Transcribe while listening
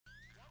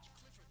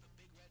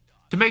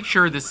To make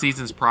sure this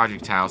season's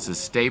project house is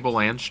stable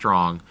and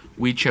strong,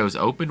 we chose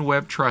open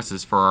web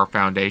trusses for our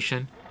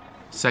foundation,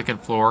 second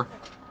floor,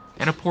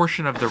 and a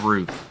portion of the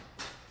roof.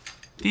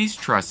 These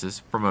trusses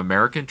from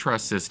American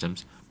Truss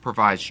Systems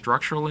provide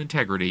structural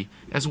integrity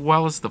as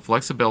well as the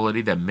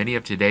flexibility that many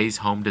of today's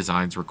home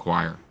designs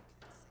require.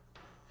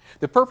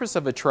 The purpose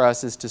of a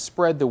truss is to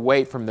spread the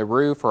weight from the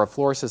roof or a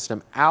floor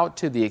system out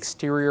to the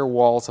exterior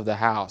walls of the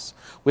house.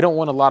 We don't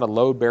want a lot of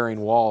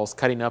load-bearing walls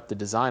cutting up the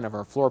design of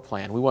our floor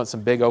plan. We want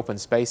some big open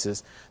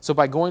spaces. So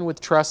by going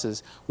with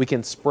trusses, we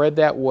can spread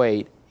that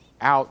weight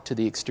out to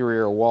the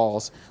exterior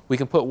walls. We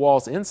can put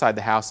walls inside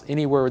the house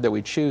anywhere that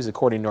we choose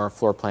according to our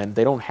floor plan.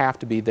 They don't have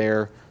to be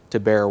there to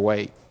bear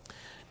weight.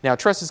 Now,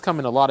 trusses come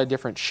in a lot of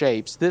different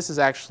shapes. This is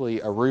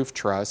actually a roof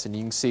truss, and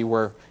you can see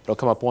where it'll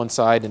come up one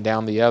side and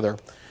down the other.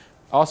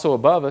 Also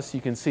above us, you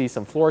can see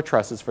some floor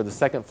trusses for the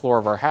second floor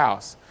of our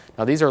house.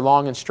 Now, these are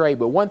long and straight,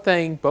 but one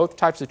thing both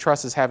types of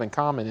trusses have in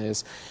common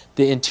is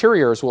the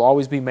interiors will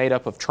always be made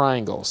up of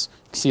triangles.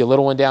 You see a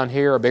little one down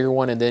here, a bigger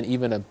one, and then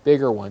even a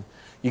bigger one.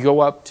 You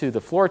go up to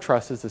the floor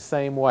trusses the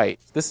same way.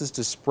 This is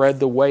to spread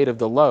the weight of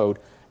the load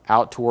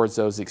out towards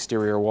those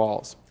exterior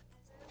walls.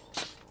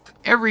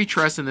 Every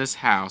truss in this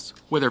house,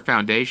 whether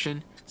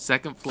foundation,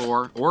 second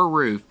floor, or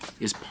roof,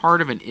 is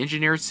part of an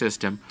engineered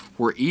system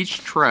where each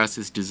truss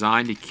is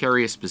designed to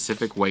carry a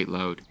specific weight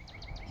load.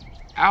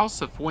 Al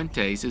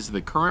Cifuentes is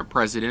the current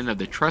president of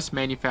the Truss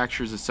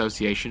Manufacturers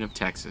Association of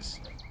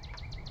Texas.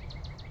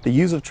 The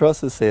use of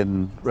trusses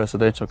in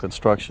residential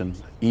construction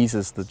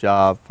eases the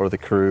job for the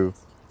crew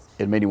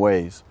in many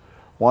ways.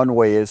 One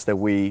way is that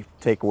we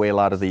take away a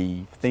lot of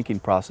the thinking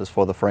process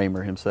for the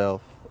framer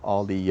himself.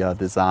 All the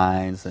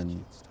designs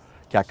and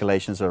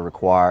calculations that are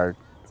required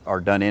are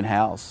done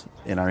in-house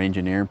in our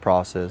engineering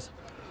process.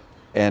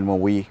 And when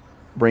we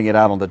bring it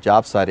out on the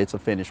job site, it's a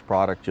finished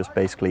product, just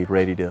basically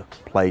ready to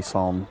place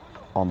on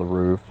the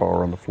roof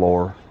or on the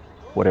floor,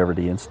 whatever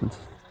the instance.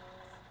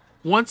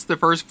 Once the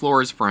first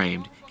floor is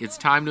framed, it's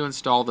time to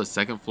install the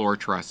second floor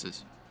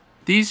trusses.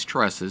 These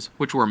trusses,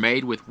 which were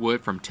made with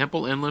wood from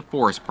Temple Inland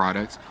Forest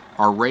products,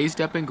 are raised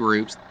up in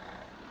groups,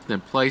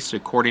 then placed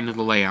according to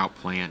the layout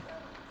plan.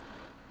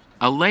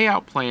 A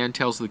layout plan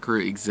tells the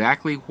crew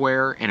exactly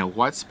where and at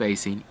what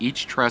spacing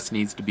each truss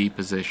needs to be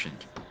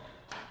positioned.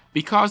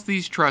 Because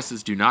these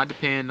trusses do not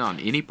depend on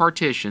any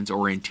partitions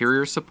or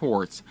interior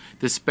supports,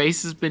 the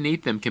spaces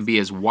beneath them can be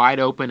as wide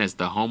open as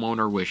the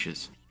homeowner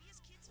wishes.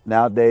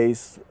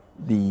 Nowadays,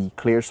 the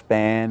clear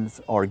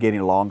spans are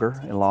getting longer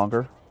and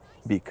longer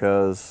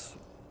because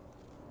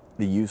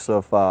the use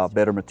of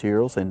better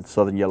materials, and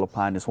southern yellow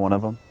pine is one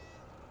of them,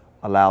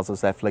 allows us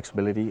that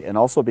flexibility. And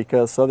also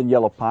because southern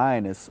yellow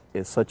pine is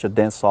such a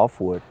dense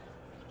softwood,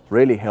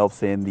 really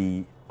helps in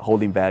the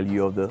holding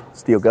value of the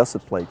steel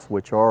gusset plates,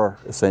 which are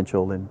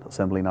essential in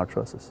assembling our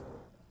trusses.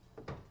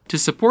 To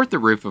support the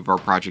roof of our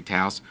project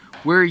house,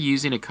 we're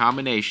using a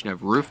combination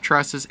of roof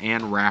trusses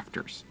and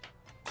rafters.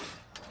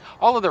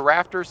 All of the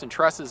rafters and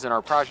trusses in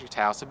our project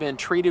house have been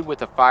treated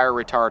with a fire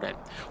retardant.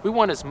 We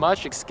want as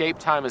much escape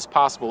time as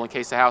possible in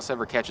case the house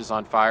ever catches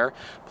on fire,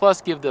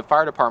 plus give the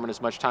fire department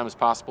as much time as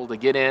possible to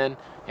get in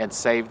and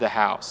save the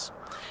house.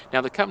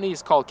 Now, the company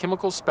is called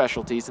Chemical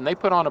Specialties, and they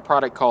put on a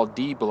product called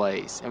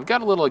D-Blaze. And we've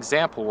got a little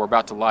example we're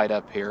about to light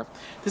up here.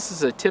 This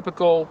is a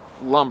typical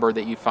lumber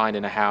that you find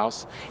in a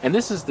house, and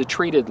this is the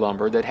treated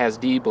lumber that has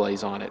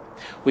D-Blaze on it.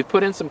 We've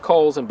put in some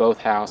coals in both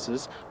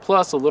houses,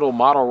 plus a little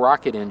model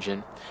rocket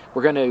engine.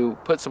 We're going to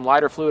put some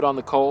lighter fluid on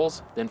the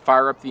coals, then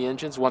fire up the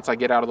engines once I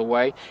get out of the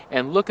way,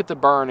 and look at the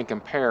burn and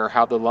compare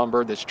how the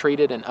lumber that's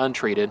treated and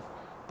untreated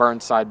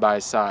burns side by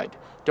side.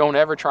 Don't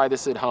ever try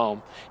this at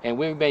home, and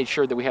we made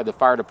sure that we had the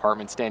fire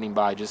department standing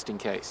by just in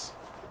case.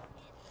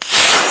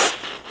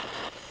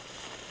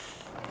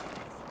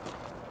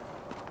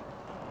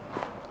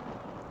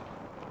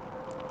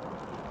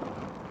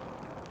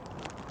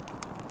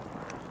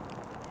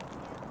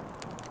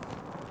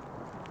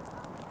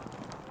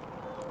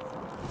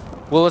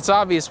 Well, it's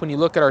obvious when you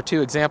look at our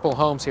two example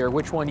homes here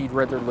which one you'd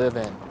rather live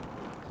in.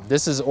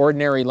 This is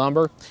ordinary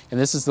lumber, and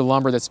this is the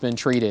lumber that's been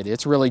treated.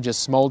 It's really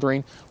just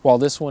smoldering, while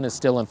this one is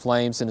still in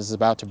flames and is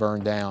about to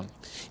burn down.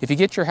 If you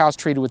get your house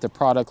treated with a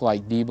product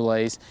like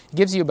D-Blaze, it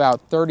gives you about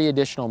 30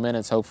 additional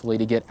minutes, hopefully,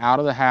 to get out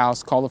of the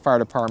house, call the fire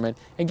department,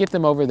 and get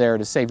them over there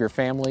to save your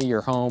family,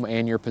 your home,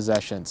 and your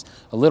possessions.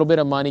 A little bit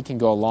of money can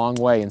go a long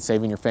way in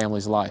saving your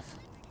family's life.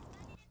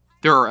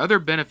 There are other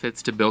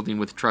benefits to building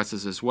with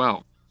trusses as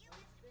well.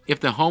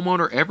 If the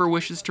homeowner ever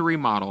wishes to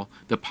remodel,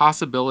 the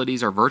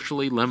possibilities are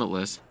virtually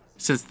limitless,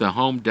 since the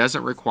home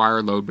doesn't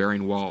require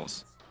load-bearing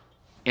walls.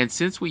 And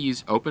since we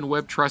use open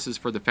web trusses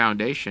for the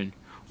foundation,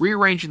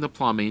 rearranging the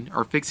plumbing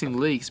or fixing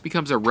leaks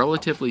becomes a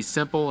relatively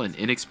simple and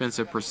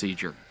inexpensive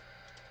procedure.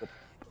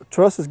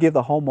 Trusses give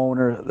the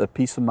homeowner the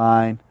peace of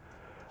mind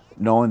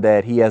knowing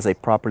that he has a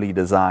properly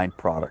designed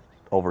product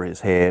over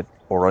his head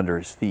or under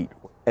his feet.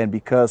 And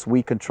because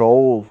we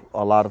control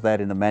a lot of that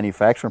in the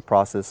manufacturing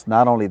process,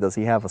 not only does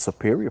he have a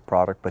superior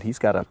product, but he's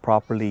got a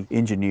properly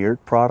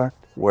engineered product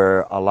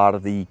where a lot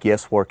of the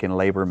guesswork and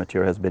labor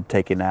material has been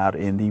taken out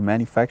in the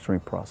manufacturing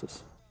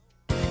process.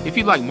 If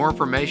you'd like more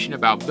information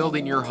about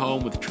building your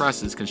home with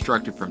trusses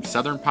constructed from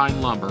Southern Pine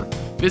lumber,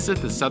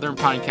 visit the Southern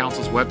Pine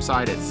Council's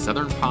website at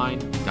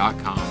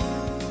southernpine.com.